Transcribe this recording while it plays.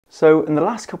So in the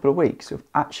last couple of weeks, we've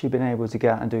actually been able to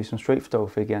get out and do some street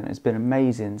photography again. It's been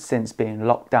amazing since being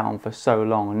locked down for so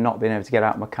long and not being able to get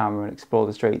out my camera and explore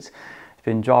the streets. It's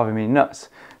been driving me nuts.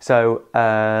 So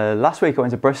last week I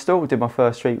went to Bristol, did my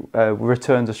first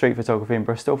return to street photography in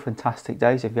Bristol. Fantastic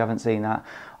day. So if you haven't seen that,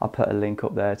 I'll put a link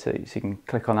up there so you can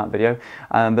click on that video.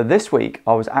 But this week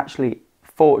I was actually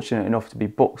fortunate enough to be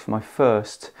booked for my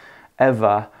first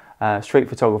ever street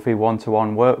photography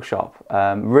one-to-one workshop.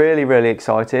 Really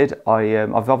excited.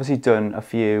 I've obviously done a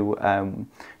few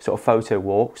sort of photo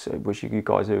walks, which you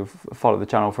guys who've followed the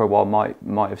channel for a while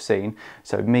might have seen.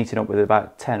 So meeting up with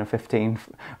about 10 or 15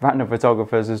 random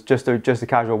photographers is just a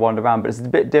casual wander around, but it's a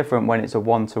bit different when it's a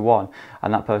one-to-one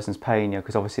and that person's paying you,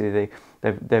 because obviously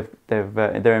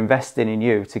they're investing in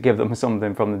you to give them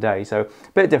something from the day. So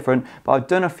a bit different, but I've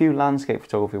done a few landscape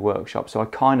photography workshops, so I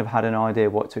kind of had an idea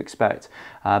what to expect.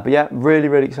 But yeah, really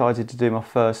excited to do my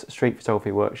first street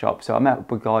photography workshop. So I met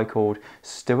up with a guy called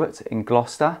Stuart in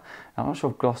Gloucester. Now, I'm not sure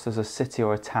if Gloucester's a city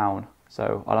or a town,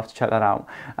 so I'll have to check that out.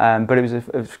 But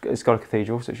it's got a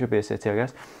cathedral, so it should be a city, I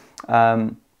guess.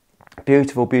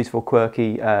 Beautiful,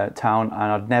 quirky town, and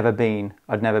I'd never been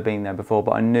there before,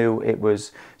 but I knew it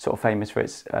was sort of famous for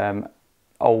its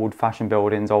old-fashioned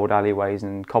buildings, old alleyways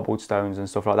and cobblestones and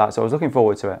stuff like that. So I was looking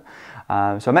forward to it.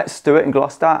 So I met Stuart in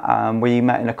Gloucester, and we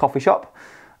met in a coffee shop,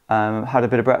 had a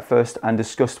bit of breakfast and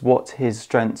discussed what his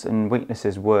strengths and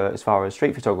weaknesses were as far as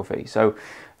street photography. So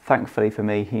thankfully for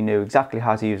me, he knew exactly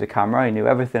how to use a camera. He knew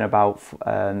everything about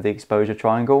the exposure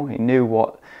triangle. He knew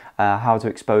how to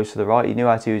expose to the right. He knew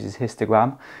how to use his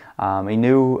histogram. He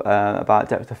knew about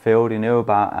depth of field. He knew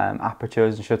about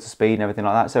apertures and shutter speed and everything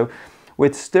like that. So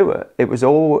with Stuart, it was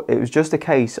just a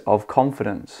case of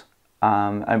confidence.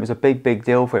 And it was a big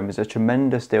deal for him. It was a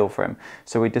tremendous deal for him.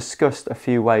 So we discussed a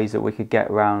few ways that we could get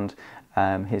around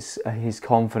his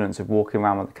confidence of walking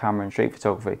around with the camera in street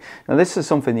photography. Now, this is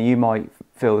something that you might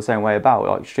feel the same way about.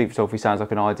 Like, street photography sounds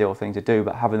like an ideal thing to do,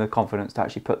 but having the confidence to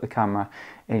actually put the camera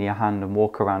in your hand and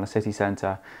walk around a city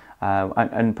centre,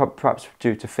 and perhaps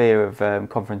due to fear of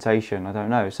confrontation, I don't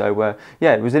know. So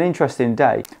yeah, it was an interesting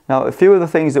day. Now, a few of the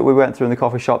things that we went through in the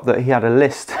coffee shop, that he had a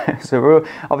list. So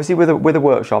obviously with a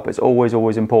workshop, it's always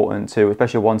important to,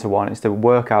 especially one-to-one, is to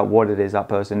work out what it is that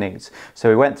person needs. So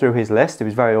we went through his list. He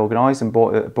was very organised and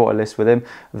brought a list with him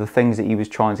of the things that he was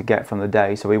trying to get from the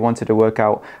day. So we wanted to work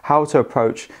out how to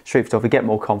approach street photography, get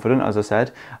more confident, as I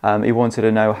said. He wanted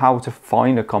to know how to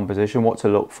find a composition, what to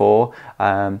look for,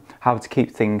 how to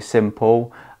keep things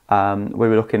simple. We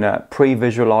were looking at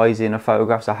pre-visualizing a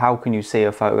photograph. So how can you see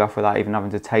a photograph without even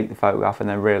having to take the photograph and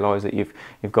then realize that you've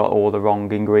got all the wrong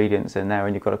ingredients in there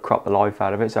and you've got to crop the life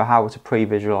out of it. So how to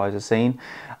pre-visualize a scene.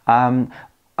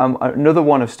 Another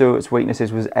one of Stuart's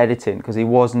weaknesses was editing, because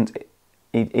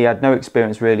he had no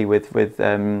experience really with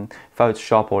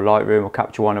Photoshop or Lightroom or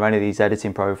Capture One or any of these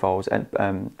editing profiles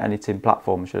and editing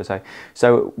platforms, should I say.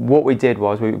 So what we did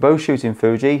was, we were both shooting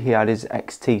Fuji. He had his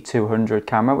XT200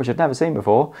 camera, which I'd never seen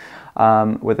before,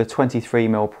 with a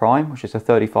 23mm prime, which is a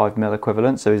 35mm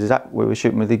equivalent. So we were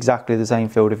shooting with exactly the same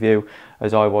field of view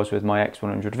as I was with my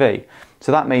X100V.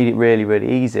 So that made it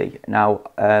really easy. Now,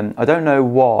 I don't know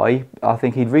why. I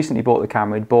think he'd recently bought the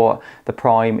camera. He'd bought the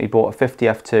prime, he bought a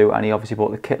 50f2, and he obviously bought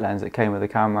the kit lens that came with the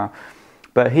camera.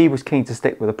 But he was keen to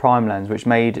stick with a prime lens, which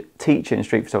made teaching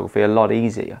street photography a lot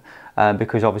easier,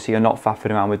 because obviously you're not faffing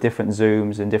around with different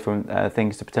zooms and different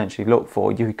things to potentially look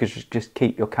for. You could just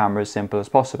keep your camera as simple as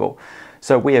possible.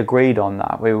 So we agreed on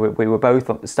that. We were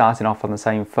both starting off on the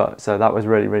same foot, so that was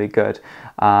really good.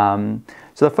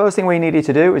 So the first thing we needed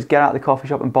to do was get out of the coffee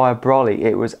shop and buy a brolly.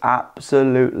 It was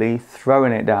absolutely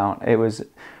throwing it down. It was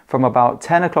from about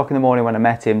 10 o'clock in the morning when I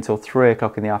met him till 3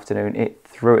 o'clock in the afternoon. It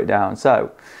threw it down.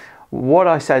 So what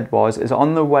I said is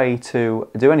on the way to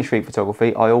do any street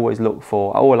photography, I always look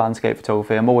for, or landscape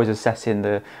photography, I'm always assessing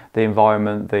the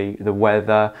environment, the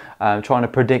weather, trying to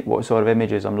predict what sort of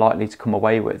images I'm likely to come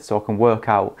away with, so I can work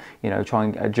out, try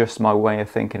and adjust my way of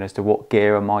thinking as to what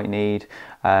gear I might need.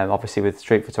 Obviously with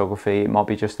street photography, it might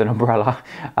be just an umbrella.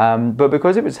 But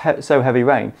because it was so heavy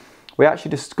rain, we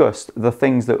actually discussed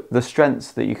the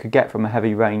strengths that you could get from a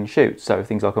heavy rain shoot. So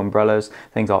things like umbrellas,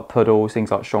 things like puddles,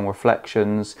 things like strong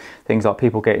reflections, things like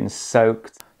people getting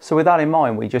soaked. So with that in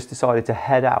mind, we just decided to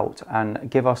head out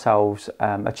and give ourselves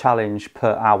a challenge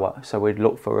per hour. So we'd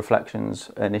look for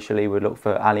reflections initially, we'd look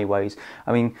for alleyways.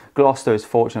 I mean, Gloucester is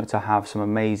fortunate to have some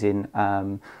amazing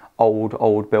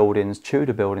old buildings,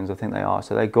 Tudor buildings I think they are.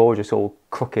 So they're gorgeous, all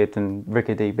crooked and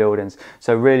rickety buildings.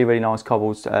 So really, really nice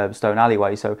cobblestone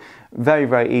alleyway. So very,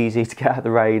 very easy to get out of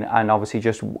the rain and obviously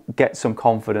just get some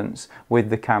confidence with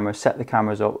the camera, set the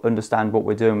cameras up, understand what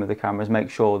we're doing with the cameras, make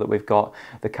sure that we've got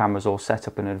the cameras all set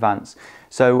up in advance.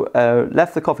 So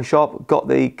left the coffee shop, got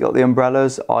the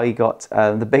umbrellas. I got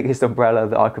the biggest umbrella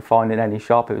that I could find in any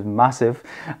shop. It was massive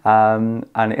and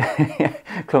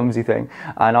clumsy thing.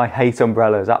 And I hate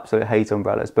umbrellas, absolutely hate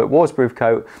umbrellas. But waterproof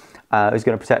coat is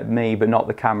going to protect me, but not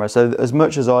the camera. So as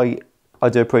much as I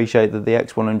do appreciate that the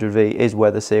X100V is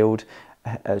weather sealed,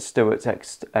 Stuart's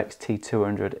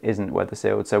XT200 isn't weather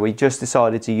sealed. So we just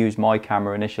decided to use my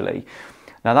camera initially.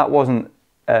 Now that wasn't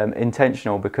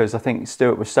intentional, because I think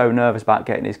Stuart was so nervous about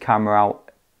getting his camera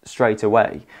out straight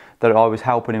away that I was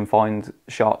helping him find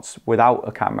shots without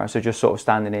a camera. So just sort of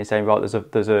standing here saying, right,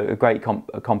 there's a great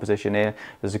composition here.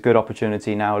 There's a good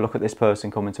opportunity now. Look at this person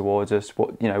coming towards us.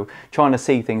 What, you know, trying to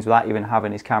see things without even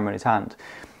having his camera in his hand.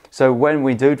 So when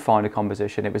we did find a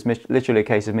composition, it was literally a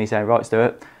case of me saying, right,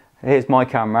 Stuart, here's my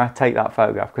camera, take that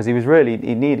photograph, because he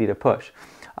needed a push.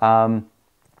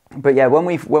 But yeah, when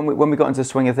we got into the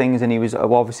swing of things, and he was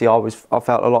obviously, I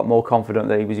felt a lot more confident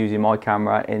that he was using my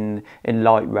camera in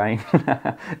light rain.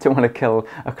 Don't want to kill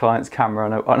a client's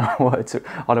camera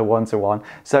on a one-to-one.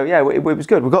 So yeah, it was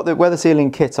good. We've got the weather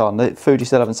sealing kit on. The Fuji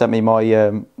still haven't sent me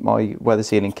my my weather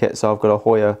sealing kit, so I've got a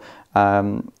Hoya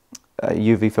a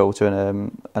UV filter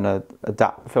and a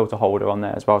DAP filter holder on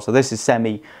there as well. So this is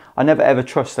semi. I never ever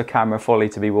trust the camera fully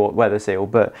to be weather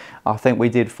sealed, but I think we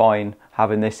did fine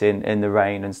having this in the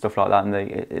rain and stuff like that.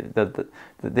 And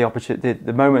the opportunity,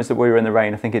 the moments that we were in the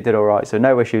rain, I think it did all right. So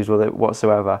no issues with it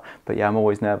whatsoever. But yeah, I'm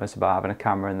always nervous about having a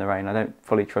camera in the rain. I don't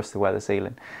fully trust the weather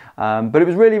sealing. But it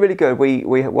was really, really good. We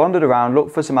wandered around,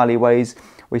 looked for some alleyways.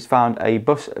 We found a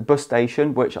bus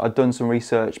station, which I'd done some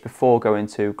research before going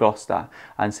to Gloucester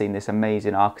and seen this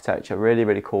amazing architecture. Really,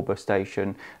 really cool bus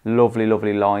station. Lovely,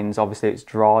 lovely lines. Obviously, it's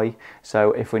dry.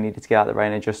 So if we needed to get out of the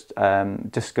rain and just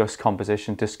discuss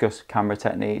composition, discuss camera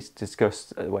techniques,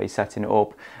 discuss the way setting it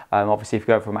up. Obviously, if you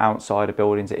go from outside a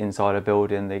building to inside a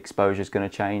building, the exposure is going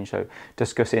to change. So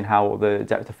discussing how the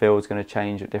depth of field is going to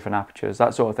change at different apertures,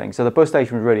 that sort of thing. So the bus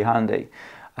station was really handy.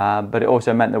 But it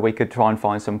also meant that we could try and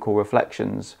find some cool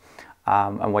reflections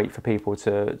and wait for people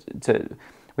to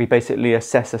we basically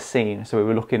assess a scene. So we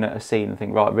were looking at a scene and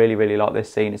think, right, really, really like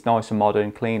this scene. It's nice and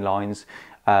modern, clean lines.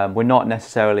 We're not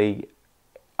necessarily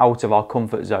out of our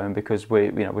comfort zone because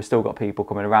we've still got people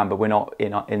coming around, but we're not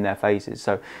in their faces.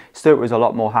 So Stuart was a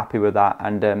lot more happy with that,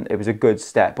 and it was a good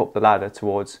step up the ladder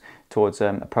towards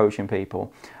approaching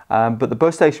people. But the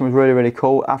bus station was really, really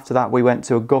cool. After that, we went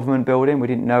to a government building. We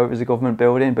didn't know it was a government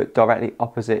building, but directly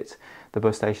opposite the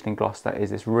bus station in Gloucester is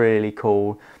this really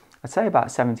cool, I'd say about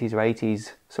 70s or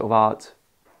 80s sort of art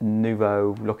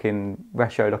nouveau looking,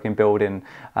 retro looking building,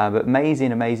 but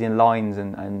amazing lines,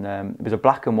 and it was a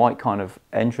black and white kind of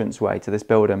entranceway to this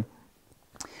building.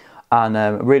 And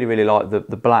really, really liked the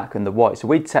black and the white. So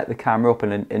we'd set the camera up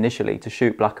initially to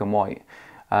shoot black and white,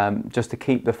 just to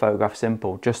keep the photograph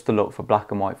simple, just to look for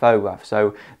black and white photographs.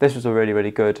 So this was a really,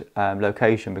 really good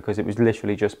location because it was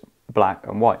literally just black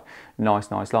and white.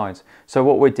 Nice lines. So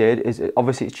what we did is,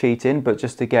 obviously it's cheating, but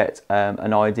just to get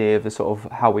an idea of the sort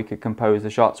of how we could compose the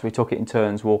shots, we took it in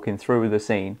turns walking through the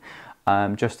scene,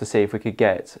 just to see if we could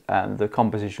get the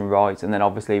composition right. And then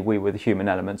obviously we were the human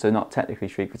element, so not technically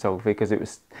street photography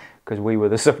because we were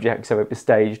the subject, so it was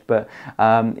staged. But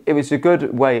it was a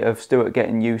good way of Stuart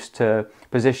getting used to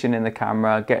positioning the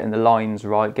camera, getting the lines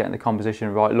right, getting the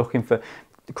composition right,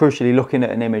 crucially looking at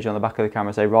an image on the back of the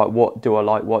camera, say, right, what do I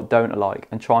like, what don't I like,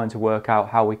 and trying to work out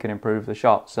how we can improve the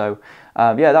shot. So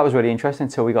yeah, that was really interesting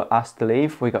until we got asked to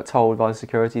leave. We got told by the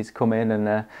security to come in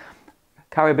and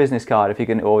carry a business card if you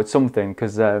can, or something,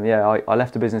 because yeah, I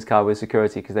left a business card with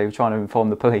security because they were trying to inform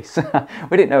the police.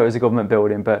 We didn't know it was a government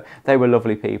building, but they were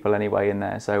lovely people anyway in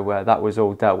there, so that was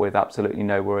all dealt with, absolutely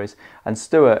no worries. And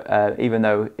Stuart, even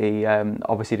though he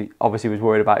obviously was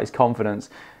worried about his confidence,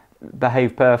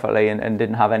 behaved perfectly and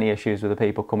didn't have any issues with the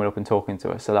people coming up and talking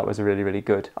to us. So that was really, really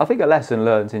good. I think a lesson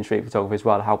learned in street photography as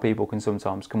well, how people can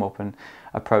sometimes come up and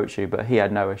approach you, but he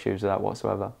had no issues with that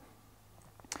whatsoever.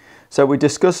 So we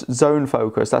discussed zone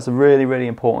focus. That's a really, really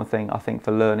important thing, I think,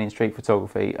 for learning street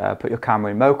photography. Put your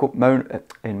camera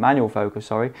in manual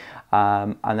focus,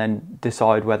 and then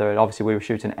decide whether, obviously we were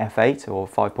shooting f8 or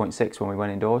 5.6 when we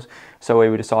went indoors, So we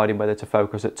were deciding whether to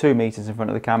focus at 2 meters in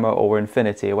front of the camera or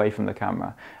infinity away from the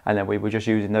camera. And then we were just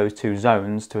using those two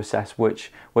zones to assess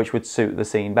which would suit the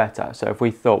scene better. So if we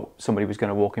thought somebody was going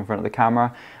to walk in front of the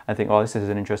camera and think, oh, this is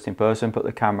an interesting person, put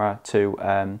the camera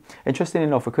to, interesting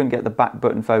enough, we couldn't get the back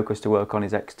button focus to work on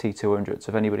his XT200.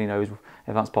 So if anybody knows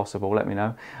if that's possible, let me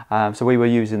know. So we were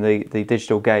using the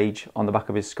digital gauge on the back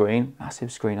of his screen,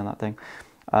 massive screen on that thing.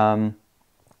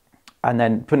 And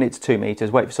then putting it to 2 meters,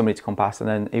 wait for somebody to come past, and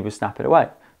then he would snap it away.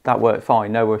 That worked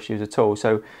fine, no issues at all.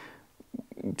 So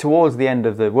towards the end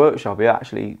of the workshop, we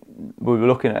were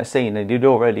looking at a scene and he'd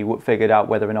already figured out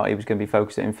whether or not he was going to be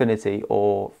focused at infinity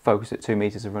or focused at 2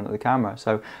 meters in front of the camera.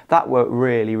 So that worked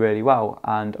really, really well.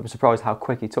 And I'm surprised how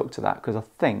quick he took to that, because I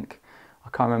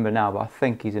can't remember now, but I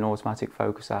think he's an automatic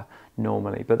focuser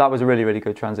normally. But that was a really, really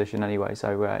good transition anyway.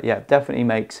 So yeah, definitely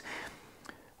makes...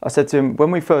 I said to him,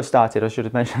 when we first started, I should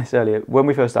have mentioned this earlier, when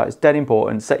we first started, it's dead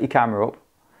important, set your camera up.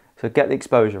 So get the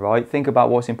exposure right, think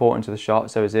about what's important to the shot.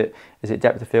 So is it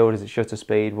depth of field, is it shutter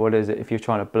speed, what is it if you're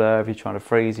trying to blur, if you're trying to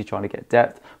freeze, you're trying to get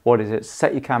depth, what is it?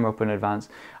 Set your camera up in advance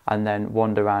and then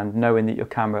wander around knowing that your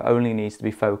camera only needs to be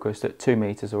focused at 2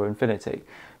 meters or infinity.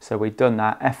 So we've done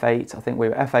that, f8, I think we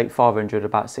were f8 500,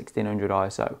 about 1600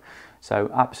 ISO.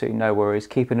 So absolutely no worries,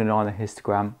 keeping an eye on the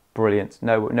histogram, brilliant,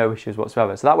 no issues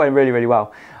whatsoever. So that went really, really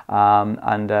well.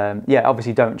 Yeah,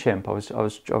 obviously don't chimp. I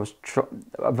was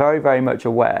very, very much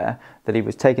aware that he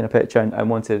was taking a picture and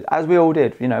wanted, as we all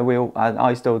did, you know,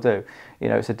 I still do. You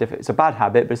know, it's a bad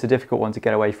habit, but it's a difficult one to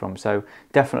get away from. So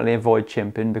definitely avoid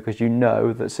chimping, because you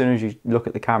know that as soon as you look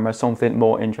at the camera, something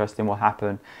more interesting will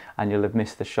happen and you'll have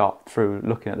missed the shot through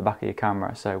looking at the back of your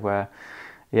camera. So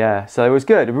yeah, so it was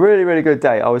good, a really, really good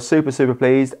day. I was super, super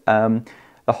pleased.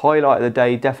 The highlight of the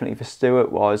day definitely for Stuart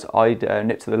was I'd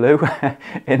nipped to the loo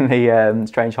in the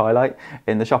strange highlight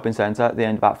in the shopping centre at the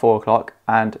end about 4 o'clock,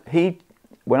 and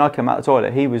when I came out of the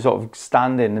toilet, he was sort of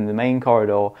standing in the main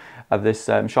corridor of this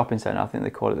shopping centre. I think they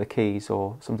call it the Quays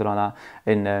or something like that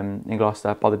in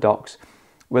Gloucester by the docks,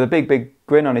 with a big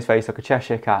grin on his face like a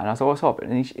Cheshire cat. And I said, what's up?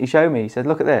 And he showed me, he said,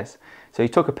 look at this. So he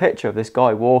took a picture of this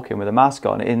guy walking with a mask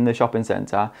on in the shopping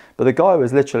centre, but the guy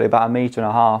was literally about 1.5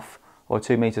 meters or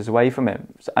 2 meters away from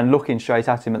him and looking straight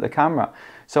at him at the camera.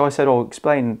 So I said, oh,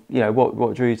 explain, you know,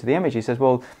 what drew you to the image? He says,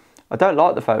 well, I don't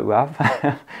like the photograph.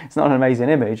 It's not an amazing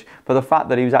image, but the fact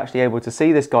that he was actually able to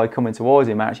see this guy coming towards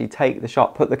him and actually take the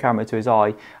shot, put the camera to his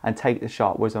eye and take the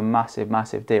shot was a massive,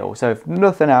 massive deal. So if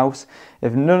nothing else,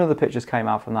 if none of the pictures came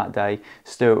out from that day,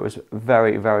 Stuart was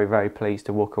very, very, very pleased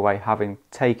to walk away having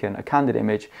taken a candid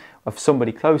image of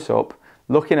somebody close up,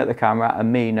 looking at the camera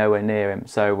and me nowhere near him.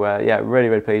 So yeah, really,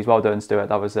 really pleased. Well done, Stuart.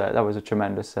 That was a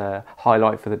tremendous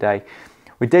highlight for the day.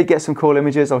 We did get some cool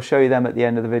images. I'll show you them at the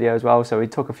end of the video as well. So we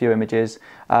took a few images,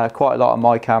 quite a lot on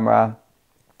my camera,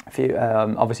 a few,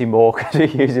 obviously more because we're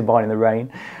using mine in the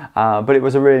rain. But it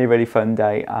was a really, really fun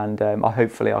day, and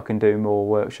hopefully I can do more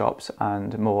workshops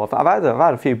and more. I've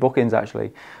had a few bookings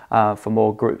actually for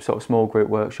more small group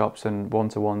workshops and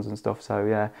one-to-ones and stuff. So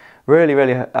yeah, really,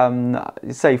 really,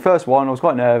 say first one, I was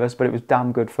quite nervous, but it was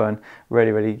damn good fun.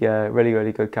 Really, really,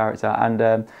 really good character.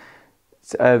 And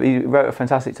he wrote a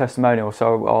fantastic testimonial,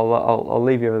 so I'll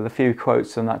leave you with a few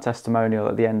quotes from that testimonial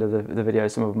at the end of the video.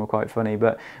 Some of them are quite funny,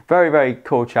 but very, very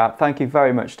cool chap. Thank you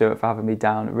very much, Stuart, for having me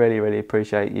down. Really, really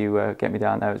appreciate you getting me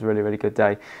down there. It was a really, really good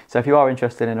day. So if you are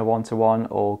interested in a one-to-one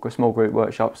or small group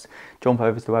workshops, jump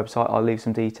over to the website. I'll leave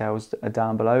some details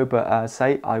down below, but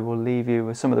I will leave you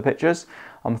with some of the pictures.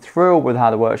 I'm thrilled with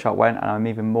how the workshop went, and I'm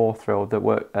even more thrilled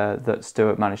that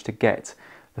Stuart managed to get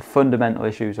the fundamental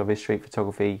issues of his street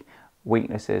photography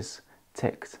weaknesses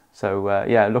ticked. So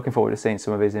yeah, looking forward to seeing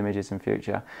some of his images in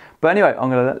future. But anyway, I'm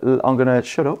gonna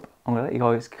shut up. I'm gonna let you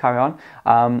guys carry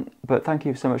on. But thank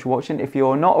you so much for watching. If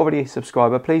you're not already a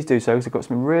subscriber, please do so, because I've got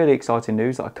some really exciting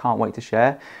news that I can't wait to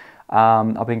share.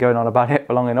 I've been going on about it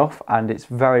for long enough, and it's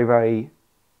very, very,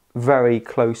 very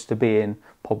close to being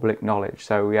public knowledge.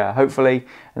 So yeah, hopefully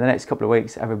in the next couple of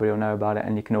weeks everybody will know about it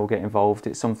and you can all get involved.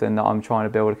 It's something that I'm trying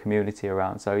to build a community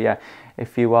around. So yeah,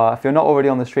 if you're not already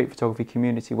on the Street Photography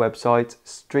Community website,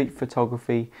 Street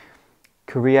Photography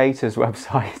Creators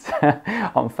website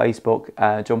on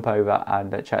Facebook, jump over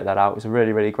and check that out. It's a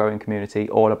really, really growing community,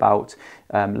 all about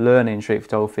learning street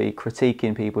photography,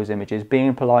 critiquing people's images,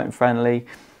 being polite and friendly,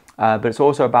 but it's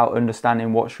also about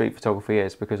understanding what street photography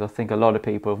is, because I think a lot of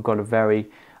people have got a very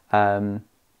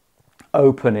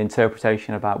open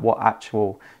interpretation about what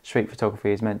actual street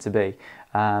photography is meant to be.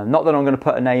 Not that I'm going to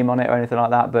put a name on it or anything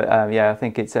like that, but yeah, I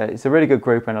think it's a really good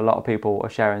group, and a lot of people are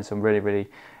sharing some really, really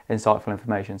insightful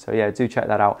information. So yeah, do check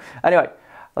that out. Anyway,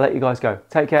 I'll let you guys go.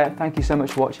 Take care. Thank you so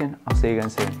much for watching. I'll see you again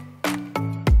soon.